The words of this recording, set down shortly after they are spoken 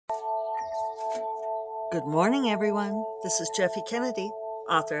Good morning, everyone. This is Jeffe Kennedy,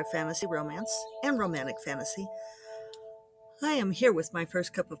 author of fantasy romance and romantic fantasy. I am here with my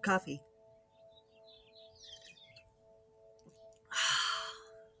first cup of coffee.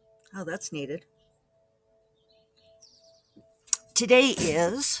 Oh, that's needed. Today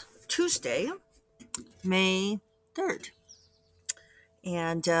is Tuesday, May 3rd,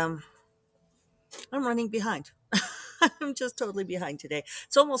 and I'm running behind. I'm just totally behind today.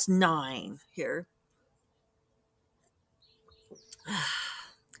 It's almost 9 here.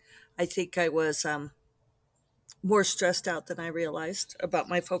 I think I was more stressed out than I realized about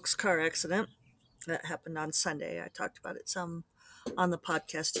my folks' car accident that happened on Sunday. I talked about it some on the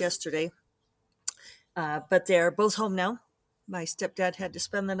podcast yesterday. But they're both home now. My stepdad had to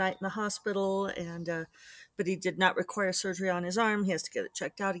spend the night in the hospital, and but he did not require surgery on his arm. He has to get it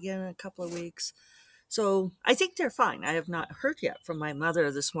checked out again in a couple of weeks. So I think they're fine. I have not heard yet from my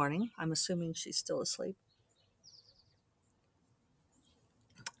mother this morning. I'm assuming she's still asleep.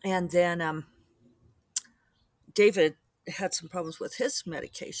 And then David had some problems with his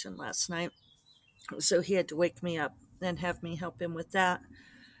medication last night, so he had to wake me up and have me help him with that.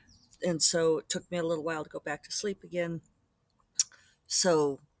 And so it took me a little while to go back to sleep again.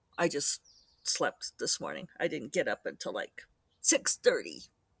 So I just slept this morning. I didn't get up until like 6:30.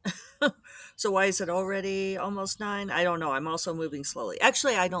 So why is it already almost 9? I don't know. I'm also moving slowly.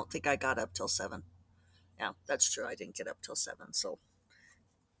 Actually, I don't think I got up till 7. Yeah, that's true. I didn't get up till 7. So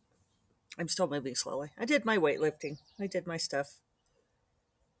I'm still moving slowly. I did my weightlifting. I did my stuff.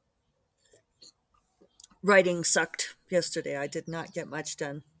 Writing sucked yesterday. I did not get much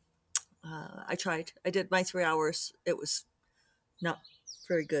done. I tried. I did my 3 hours. It was not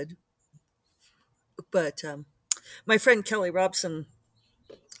very good. But my friend Kelly Robson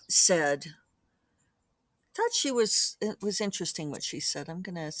said, thought it was interesting what she said. I'm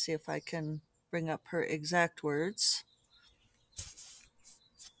going to see if I can bring up her exact words.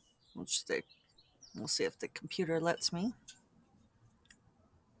 We'll see if the computer lets me.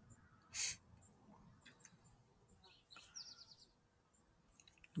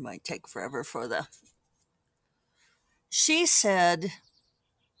 It might take forever for the. She said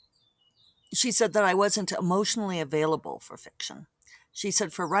that I wasn't emotionally available for fiction. She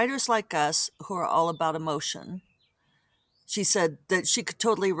said for writers like us who are all about emotion, she said that she could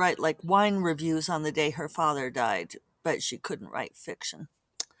totally write like wine reviews on the day her father died, but she couldn't write fiction.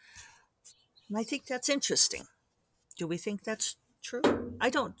 And I think that's interesting. Do we think that's true? I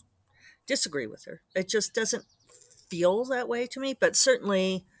don't disagree with her. It just doesn't feel that way to me, but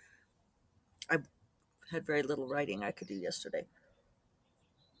certainly I had very little writing I could do yesterday.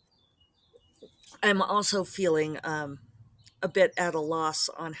 I'm also feeling a bit at a loss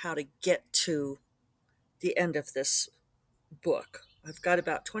on how to get to the end of this book. I've got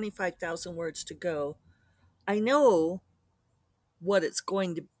about 25,000 words to go. I know what it's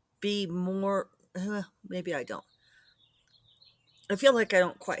going to be more, maybe I don't. I feel like I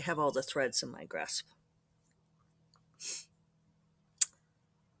don't quite have all the threads in my grasp.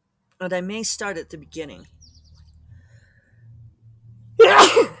 And I may start at the beginning.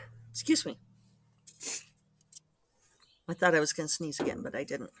 Excuse me. I thought I was going to sneeze again, but I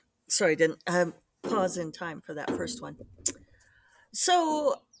didn't. Sorry, I didn't pause in time for that first one.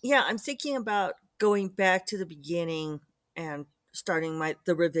 So, yeah, I'm thinking about going back to the beginning and starting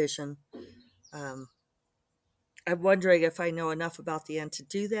the revision. Um, I'm wondering if I know enough about the end to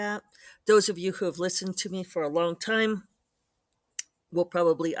do that. Those of you who have listened to me for a long time will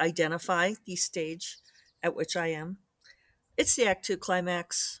probably identify the stage at which I am. It's the Act II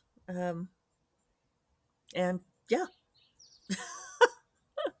Climax. And yeah,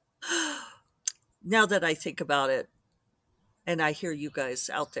 now that I think about it, and I hear you guys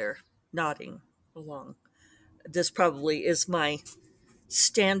out there nodding along, this probably is my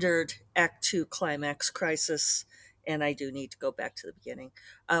standard Act II Climax crisis, and I do need to go back to the beginning.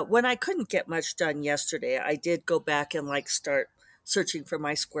 When I couldn't get much done yesterday, I did go back and start searching for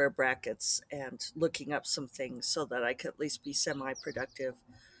my square brackets and looking up some things so that I could at least be semi-productive.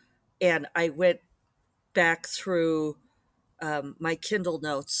 And I went back through my Kindle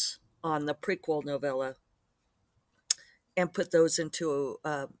notes on the prequel novella and put those into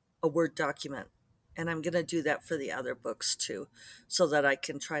a Word document. And I'm going to do that for the other books too, so that I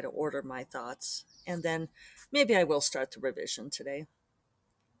can try to order my thoughts. And then maybe I will start the revision today.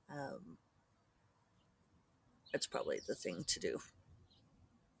 That's probably the thing to do.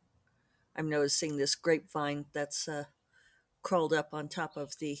 I'm noticing this grapevine that's crawled up on top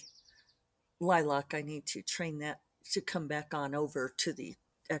of the lilac. I need to train that to come back on over to the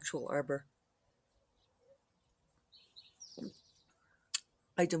actual arbor.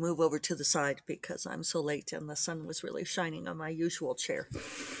 I had to move over to the side because I'm so late and the sun was really shining on my usual chair.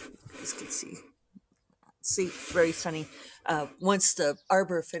 As you can see, very sunny. Once the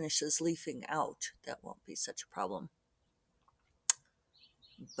arbor finishes leafing out, that won't be such a problem.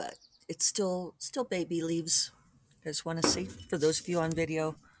 But it's still baby leaves. I just want to see for those of you on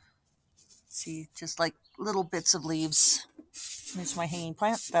video. See, just like little bits of leaves. There's my hanging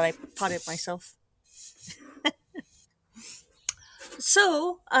plant that I potted myself.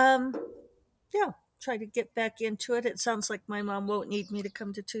 So, yeah, try to get back into it. It sounds like my mom won't need me to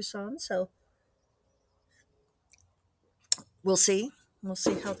come to Tucson, so we'll see. We'll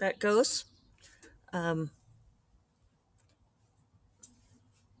see how that goes. Um,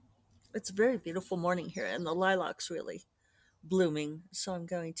 it's a very beautiful morning here, and the lilacs really blooming. So I'm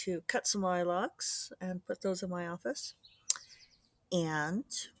going to cut some lilacs and put those in my office. And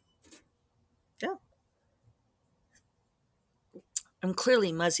yeah, I'm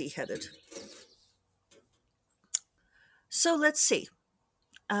clearly muzzy headed. So let's see.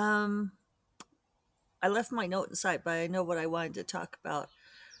 Um, I left my note inside, but I know what I wanted to talk about.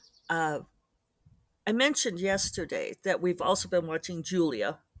 Uh, I mentioned yesterday that we've also been watching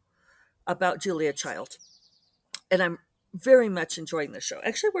Julia, about Julia Child, and I'm very much enjoying the show.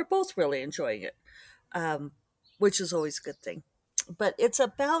 Actually, we're both really enjoying it, um, which is always a good thing. But it's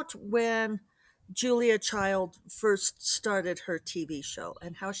about when Julia Child first started her TV show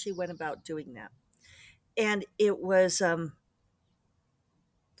and how she went about doing that. And it's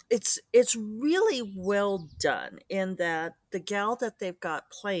really well done in that the gal that they've got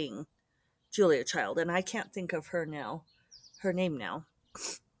playing Julia Child, and I can't think of her name now.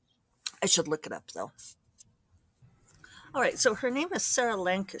 I should look it up though. All right, so her name is Sarah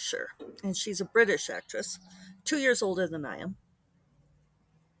Lancashire, and she's a British actress, 2 years older than I am,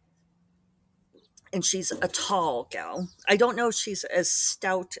 and she's a tall gal. I don't know if she's as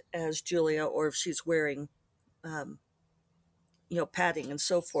stout as Julia or if she's wearing, um, padding and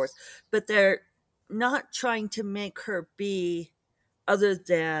so forth, but they're not trying to make her be other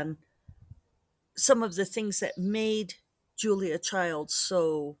than some of the things that made Julia Child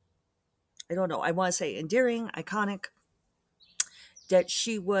so, I don't know, I want to say endearing, iconic, that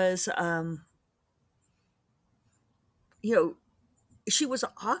she was, you know, she was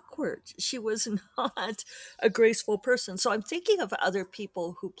awkward. She was not a graceful person. So I'm thinking of other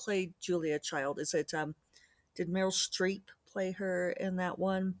people who played Julia Child. Is it, did Meryl Streep play her in that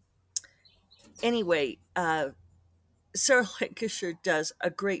one? Anyway, Sarah Lancashire does a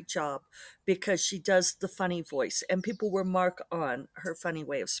great job because she does the funny voice, and people will mark on her funny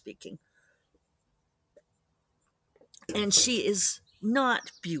way of speaking. And she is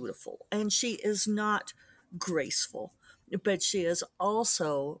not beautiful and she is not graceful, but she has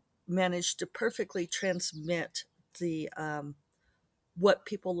also managed to perfectly transmit the what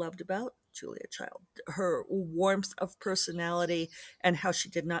people loved about Julia Child, her warmth of personality and how she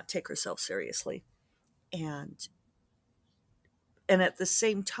did not take herself seriously. And at the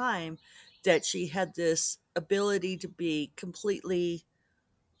same time that she had this ability to be completely,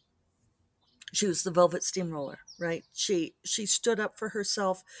 she was the velvet steamroller, right? She stood up for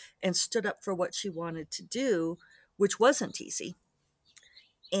herself and stood up for what she wanted to do, which wasn't easy.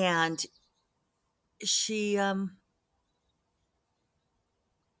 And she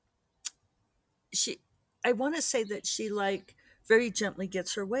she I want to say that she, like, very gently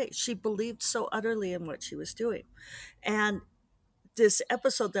gets her way. She believed so utterly in what she was doing. And this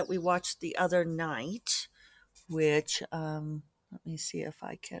episode that we watched the other night, which let me see if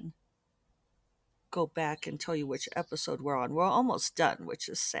I can go back and tell you which episode we're on. We're almost done, which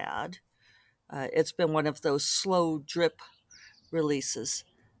is sad. It's been one of those slow drip releases.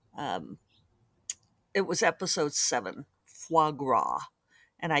 Um, it was episode 7, Foie Gras.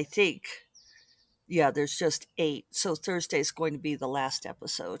 And I think, yeah, there's just 8. So Thursday's going to be the last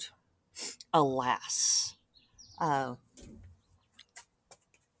episode. Alas. Uh,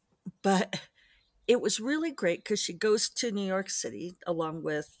 but it was really great because she goes to New York City along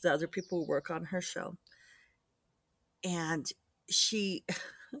with the other people who work on her show. And she,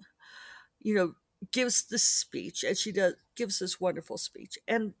 you know, gives this speech, and gives this wonderful speech.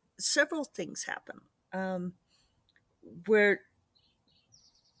 And several things happen, where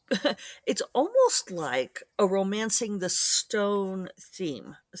it's almost like a romancing the stone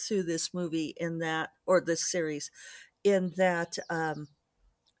theme through this movie, in that, or this series, in that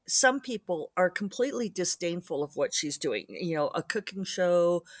some people are completely disdainful of what she's doing. A cooking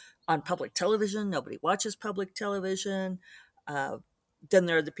show on public television. Nobody watches public television. Uh, then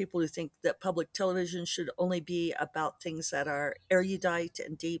there are the people who think that public television should only be about things that are erudite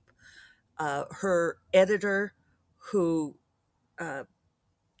and deep. Her editor, who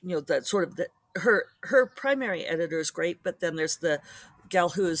that sort of her primary editor is great, but then there's the gal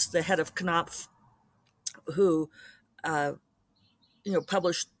who's the head of Knopf, who uh,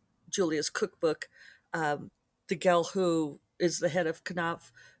 published Julia's cookbook. Um, the gal who is the head of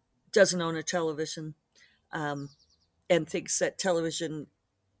Knopf doesn't own a television, um, and thinks that television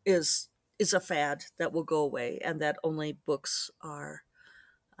is is a fad that will go away, and that only books are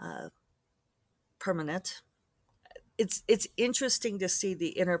uh, permanent. It's interesting to see the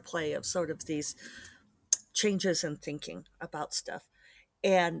interplay of sort of these changes in thinking about stuff,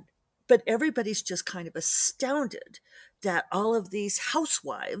 and but everybody's just kind of astounded that all of these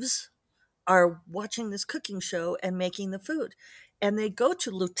housewives are watching this cooking show and making the food. And they go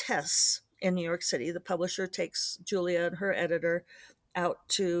to Lutece in New York City. The publisher takes Julia and her editor out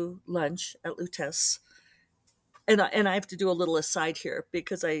to lunch at Lutece. And I have to do a little aside here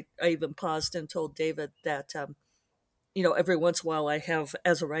because I even paused and told David that, every once in a while I have,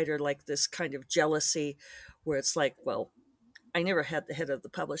 as a writer, like this kind of jealousy where it's like, well, I never had the head of the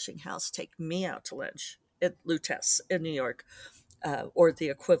publishing house take me out to lunch at Lutece in New York, or the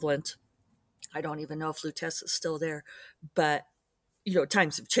equivalent. I don't even know if Lutece is still there, but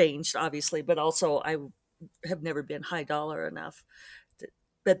times have changed, obviously. But also, I have never been high dollar enough.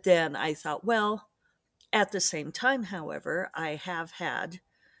 But then I thought, well, at the same time, however, I have had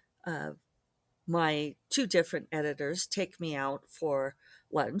uh, my two different editors take me out for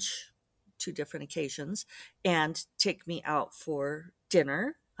lunch, two different occasions, and take me out for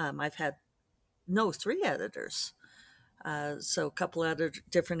dinner. I've had no, three editors. So a couple other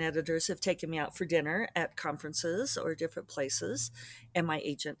different editors have taken me out for dinner at conferences or different places, and my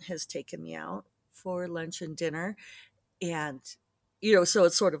agent has taken me out for lunch and dinner. And so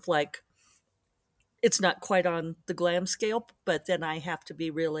it's sort of like it's not quite on the glam scale, but then I have to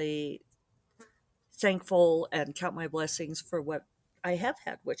be really thankful and count my blessings for what I have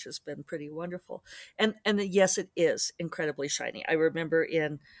had, which has been pretty wonderful. And yes, it is incredibly shiny. I remember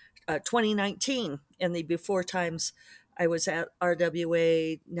in 2019, in the before times, I was at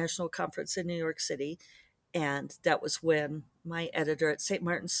RWA National Conference in New York City, and that was when my editor at St.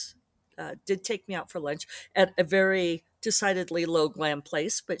 Martin's did take me out for lunch at a very decidedly low glam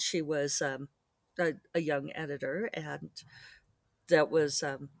place, but she was a young editor, and that was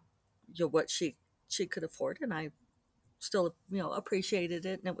what she could afford, and I still appreciated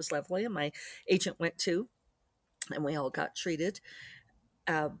it, and it was lovely. And my agent went too, and we all got treated.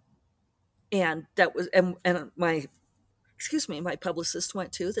 Um, and that was and my excuse me, my publicist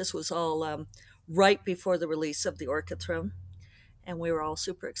went too. This was all right before the release of the Orchid Throne, and we were all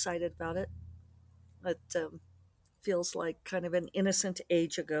super excited about it. But feels like kind of an innocent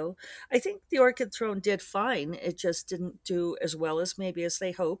age ago. I think the Orchid Throne did fine. It just didn't do as well as maybe as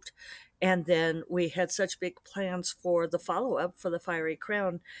they hoped. And then we had such big plans for the follow up for the Fiery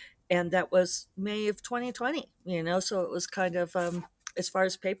Crown, and that was May of 2020. So it was kind of, as far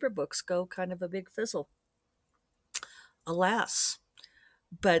as paper books go, kind of a big fizzle. Alas,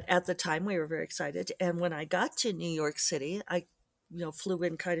 but at the time we were very excited, and when I got to New York City, I flew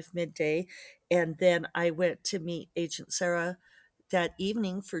in kind of midday, and then I went to meet Agent Sarah that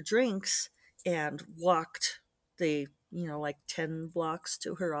evening for drinks and walked the like 10 blocks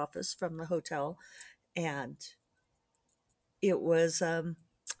to her office from the hotel, and it was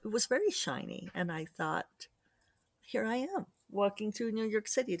very shiny, and I thought, here I am walking through New York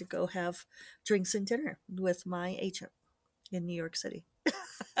City to go have drinks and dinner with my agent in New York City.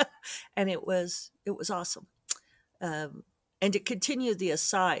 And it was awesome. Um, and to continue the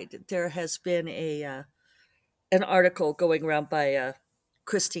aside, there has been a an article going around by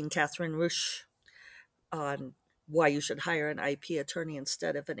Christine Catherine Rush on why you should hire an IP attorney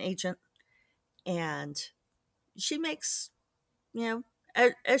instead of an agent, and she makes you know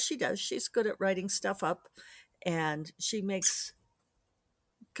as she does, she's good at writing stuff up, and she makes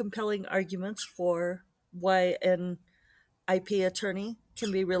compelling arguments for why an IP attorney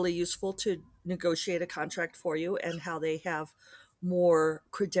can be really useful to negotiate a contract for you, and how they have more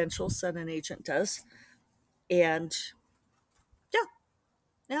credentials than an agent does. And yeah,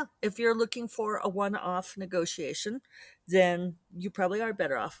 yeah, if you're looking for a one off negotiation, then you probably are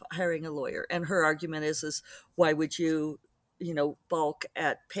better off hiring a lawyer. And her argument is why would you, balk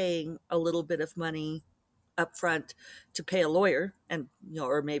at paying a little bit of money up front to pay a lawyer, and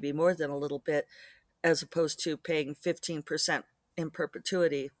or maybe more than a little bit, as opposed to paying 15% in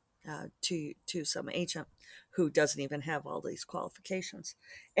perpetuity to some agent who doesn't even have all these qualifications.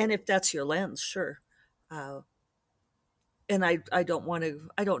 And if that's your lens, sure. Uh, and I don't want to,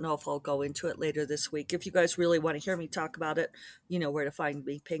 I don't know if I'll go into it later this week. If you guys really want to hear me talk about it, you know where to find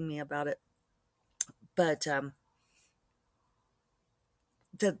me, ping me about it. But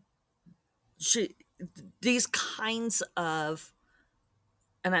that she these kinds of,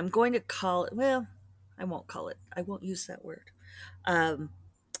 and I'm going to call it, well, I won't call it, I won't use that word, um,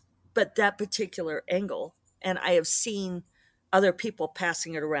 but that particular angle, and I have seen other people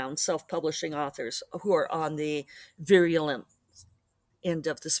passing it around, self-publishing authors who are on the virulent end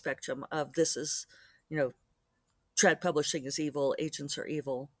of the spectrum of this is, you know, trad publishing is evil, agents are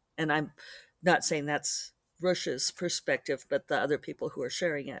evil. And I'm not saying that's Rush's perspective, but the other people who are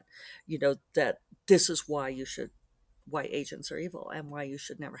sharing it, that this is why you should, why agents are evil and why you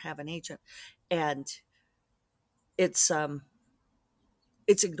should never have an agent. And it's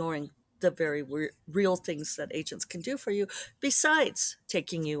it's ignoring the very real things that agents can do for you besides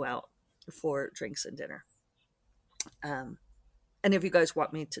taking you out for drinks and dinner. Um, and if you guys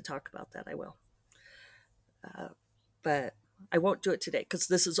want me to talk about that, I will. But I won't do it today because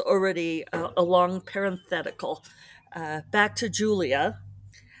this is already a long parenthetical. Back to Julia.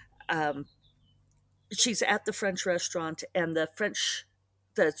 Um, she's at the French restaurant, and the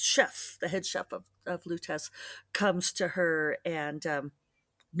chef, the head chef of Lutece, comes to her and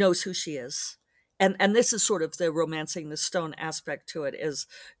knows who she is. And this is sort of the romancing the stone aspect to it, is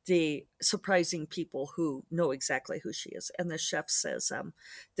the surprising people who know exactly who she is. And the chef says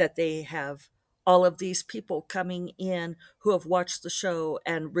that they have all of these people coming in who have watched the show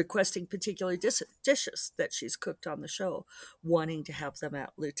and requesting particular dishes that she's cooked on the show, wanting to have them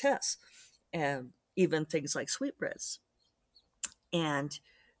at Lutece, and even things like sweetbreads. And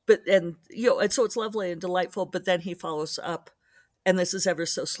and so it's lovely and delightful, but then he follows up, and this is ever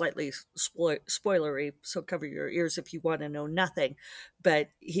so slightly spoilery, so cover your ears if you want to know nothing, but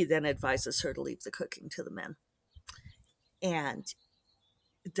he then advises her to leave the cooking to the men, and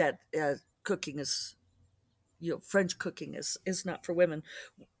that cooking is, French cooking is not for women,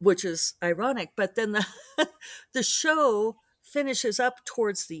 which is ironic. But then the the show finishes up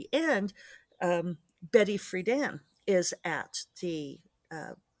towards the end. Betty Friedan is at the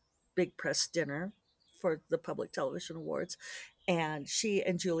uh, big press dinner for the Public Television Awards. And she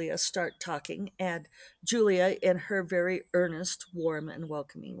and Julia start talking. And Julia, in her very earnest, warm, and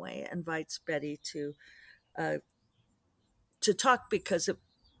welcoming way, invites Betty uh, to talk because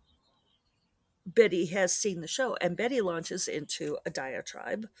Betty has seen the show. And Betty launches into a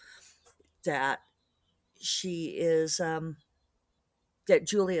diatribe that she is that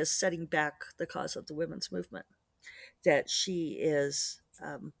Julia is setting back the cause of the women's movement. That she is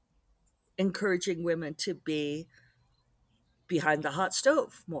encouraging women to be behind the hot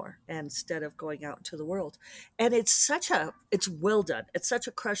stove more instead of going out into the world. And it's well done. It's such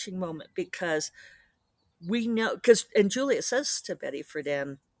a crushing moment because we know, and Julia says to Betty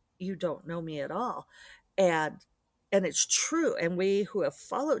Friedan, you don't know me at all. And and it's true. And we who have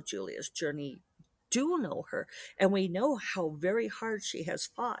followed Julia's journey do know her, and we know how very hard she has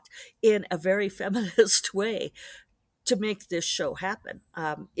fought in a very feminist way to make this show happen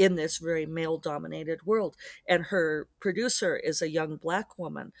in this very male dominated world. And her producer is a young black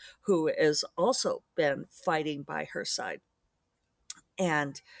woman who has also been fighting by her side.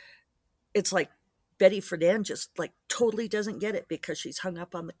 And it's like Betty Friedan just like totally doesn't get it because she's hung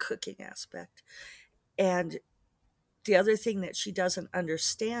up on the cooking aspect. And the other thing that she doesn't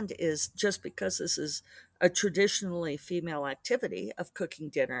understand is just because this is a traditionally female activity of cooking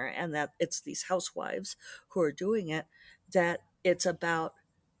dinner and that it's these housewives who are doing it, that it's about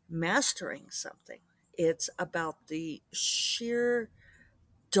mastering something. It's about the sheer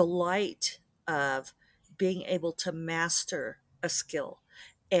delight of being able to master a skill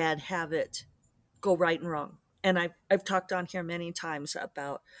and have it go right and wrong. And I've talked on here many times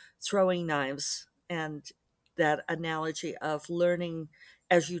about throwing knives and that analogy of learning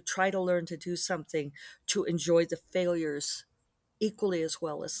as you try to learn to do something, to enjoy the failures equally as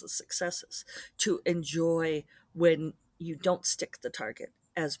well as the successes, to enjoy when you don't stick the target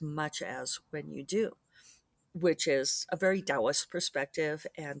as much as when you do, which is a very Taoist perspective,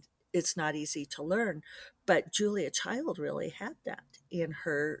 and it's not easy to learn. But Julia Child really had that in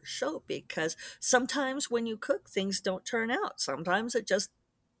her show because sometimes when you cook, things don't turn out. Sometimes it just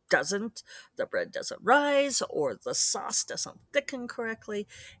doesn't, the bread doesn't rise or the sauce doesn't thicken correctly.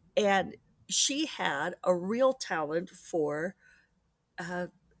 And she had a real talent for uh,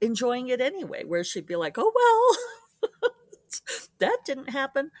 enjoying it anyway, where she'd be like, oh, well, that didn't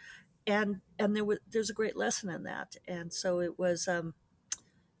happen, and there's a great lesson in that. And so it was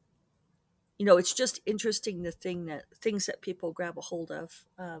it's just interesting the things that people grab a hold of,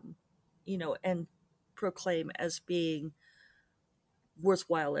 and proclaim as being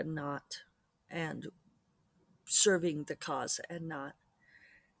worthwhile and not, and serving the cause and not.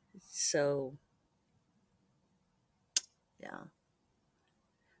 So yeah.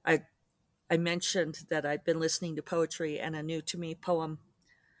 I I mentioned that I've been listening to poetry and a new to me poem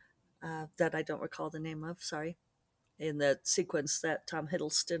that I don't recall the name of. Sorry, in the sequence that Tom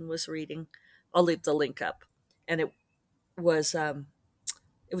Hiddleston was reading. I'll leave the link up, and was um,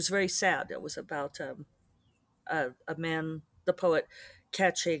 it was very sad. It was about a man, the poet,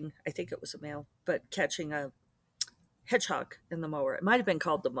 catching. I think it was a male, but catching a hedgehog in the mower. It might have been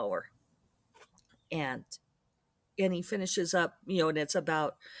called the mower, and he finishes up, and it's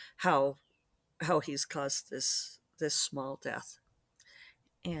about how he's caused this small death,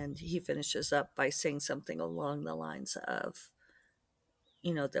 and he finishes up by saying something along the lines of,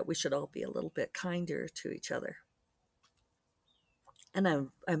 that we should all be a little bit kinder to each other. And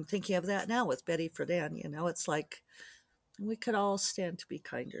I'm thinking of that now with Betty Friedan. It's like we could all stand to be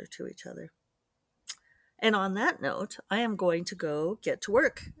kinder to each other. And on that note, I am going to go get to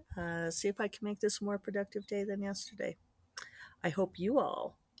work. See if I can make this a more productive day than yesterday. I hope you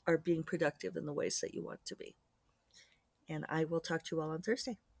all are being productive in the ways that you want to be. And I will talk to you all on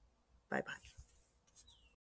Thursday. Bye bye.